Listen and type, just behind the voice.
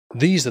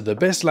These are the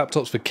best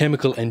laptops for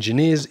chemical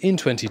engineers in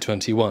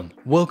 2021.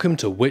 Welcome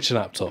to Which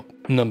Laptop?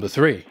 Number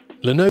 3.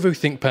 Lenovo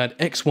ThinkPad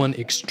X1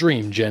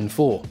 Extreme Gen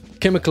 4.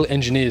 Chemical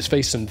engineers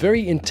face some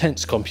very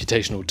intense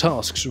computational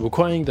tasks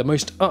requiring the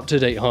most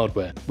up-to-date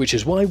hardware, which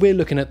is why we're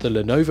looking at the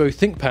Lenovo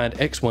ThinkPad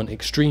X1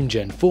 Extreme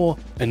Gen 4,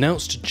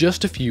 announced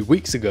just a few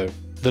weeks ago.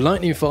 The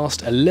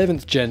lightning-fast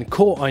 11th Gen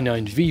Core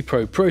i9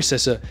 vPro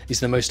processor is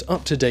the most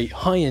up-to-date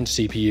high-end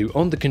CPU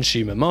on the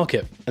consumer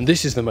market, and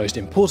this is the most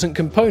important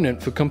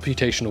component for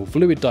computational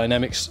fluid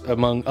dynamics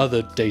among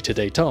other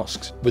day-to-day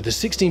tasks. With the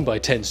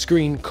 16:10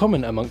 screen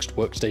common amongst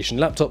workstation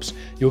laptops,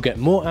 you'll get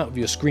more out of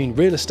your screen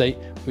real estate,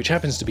 which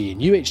happens to be in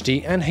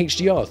UHD and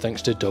HDR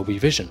thanks to Dolby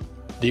Vision.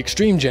 The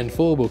Extreme Gen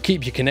 4 will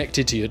keep you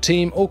connected to your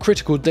team or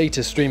critical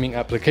data streaming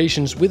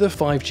applications with a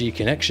 5G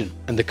connection,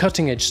 and the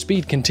cutting-edge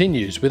speed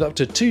continues with up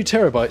to 2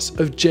 TB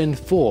of Gen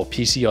 4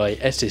 PCIe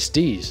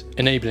SSDs,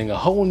 enabling a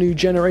whole new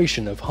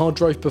generation of hard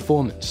drive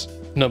performance.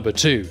 Number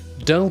 2.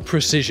 Dell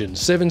Precision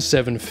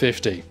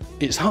 7750.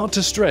 It's hard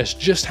to stress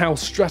just how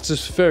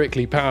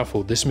stratospherically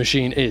powerful this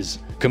machine is,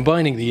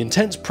 combining the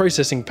intense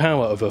processing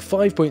power of a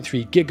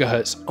 5.3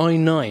 GHz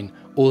i9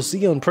 or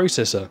Xeon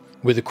processor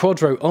with a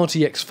Quadro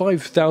RTX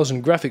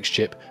 5000 graphics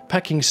chip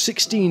packing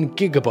 16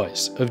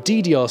 GB of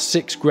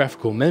DDR6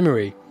 graphical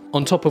memory,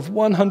 on top of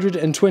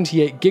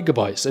 128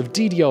 GB of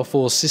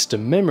DDR4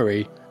 system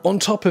memory, on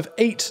top of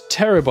 8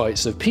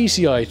 TB of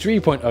PCIe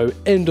 3.0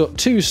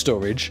 M.2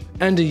 storage,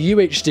 and a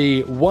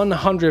UHD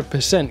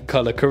 100%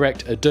 color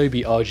correct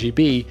Adobe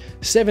RGB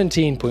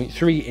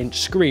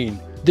 17.3-inch screen.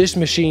 This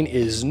machine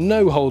is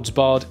no holds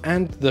barred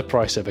and the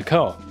price of a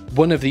car.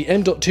 One of the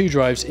M.2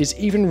 drives is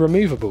even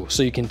removable,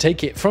 so you can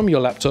take it from your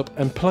laptop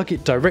and plug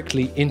it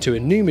directly into a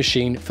new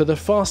machine for the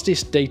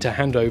fastest data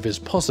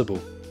handovers possible.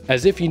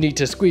 As if you need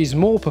to squeeze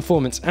more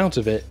performance out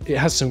of it, it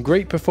has some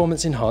great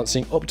performance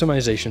enhancing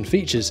optimization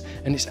features,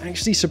 and it's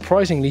actually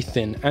surprisingly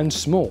thin and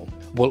small,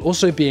 while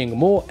also being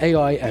more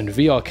AI and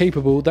VR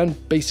capable than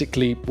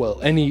basically,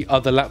 well, any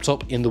other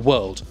laptop in the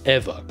world,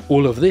 ever.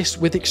 All of this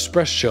with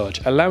express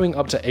charge, allowing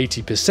up to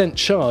 80%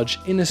 charge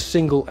in a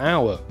single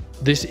hour.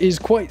 This is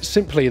quite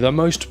simply the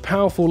most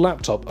powerful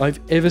laptop I've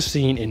ever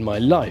seen in my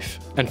life,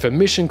 and for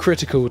mission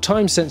critical,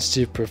 time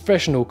sensitive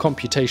professional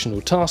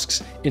computational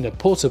tasks in a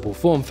portable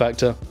form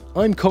factor,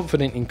 I'm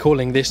confident in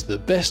calling this the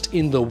best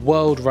in the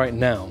world right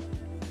now.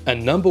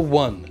 And number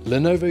 1.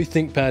 Lenovo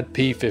ThinkPad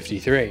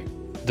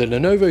P53. The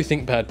Lenovo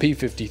ThinkPad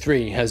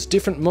P53 has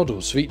different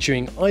models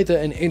featuring either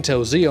an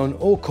Intel Xeon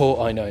or Core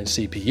i9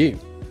 CPU.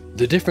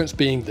 The difference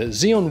being that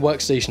Xeon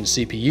workstation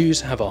CPUs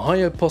have a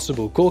higher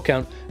possible core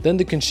count than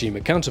the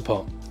consumer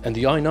counterpart, and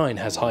the i9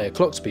 has higher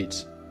clock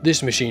speeds.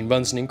 This machine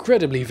runs an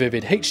incredibly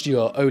vivid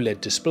HDR OLED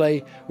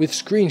display with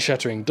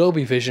screen-shattering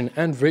Dolby Vision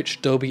and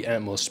rich Dolby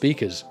Atmos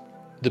speakers.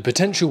 The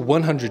potential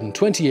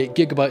 128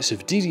 GB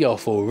of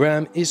DDR4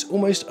 RAM is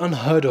almost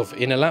unheard of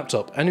in a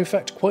laptop, and in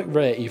fact quite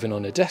rare even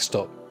on a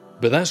desktop.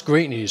 But that's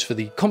great news for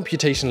the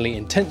computationally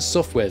intense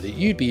software that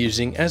you'd be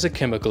using as a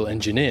chemical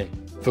engineer.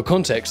 For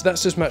context,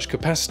 that's as much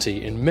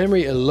capacity in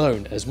memory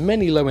alone as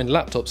many low-end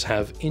laptops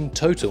have in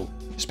total.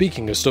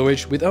 Speaking of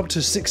storage, with up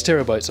to 6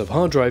 TB of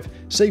hard drive,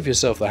 save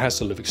yourself the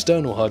hassle of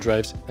external hard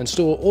drives and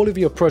store all of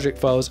your project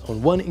files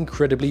on one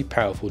incredibly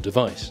powerful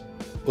device.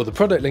 All the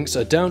product links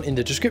are down in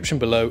the description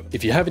below.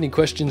 If you have any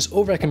questions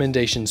or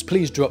recommendations,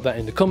 please drop that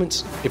in the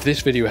comments. If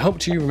this video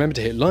helped you, remember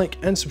to hit like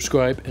and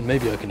subscribe, and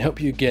maybe I can help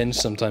you again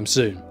sometime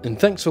soon. And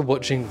thanks for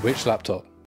watching Which Laptop?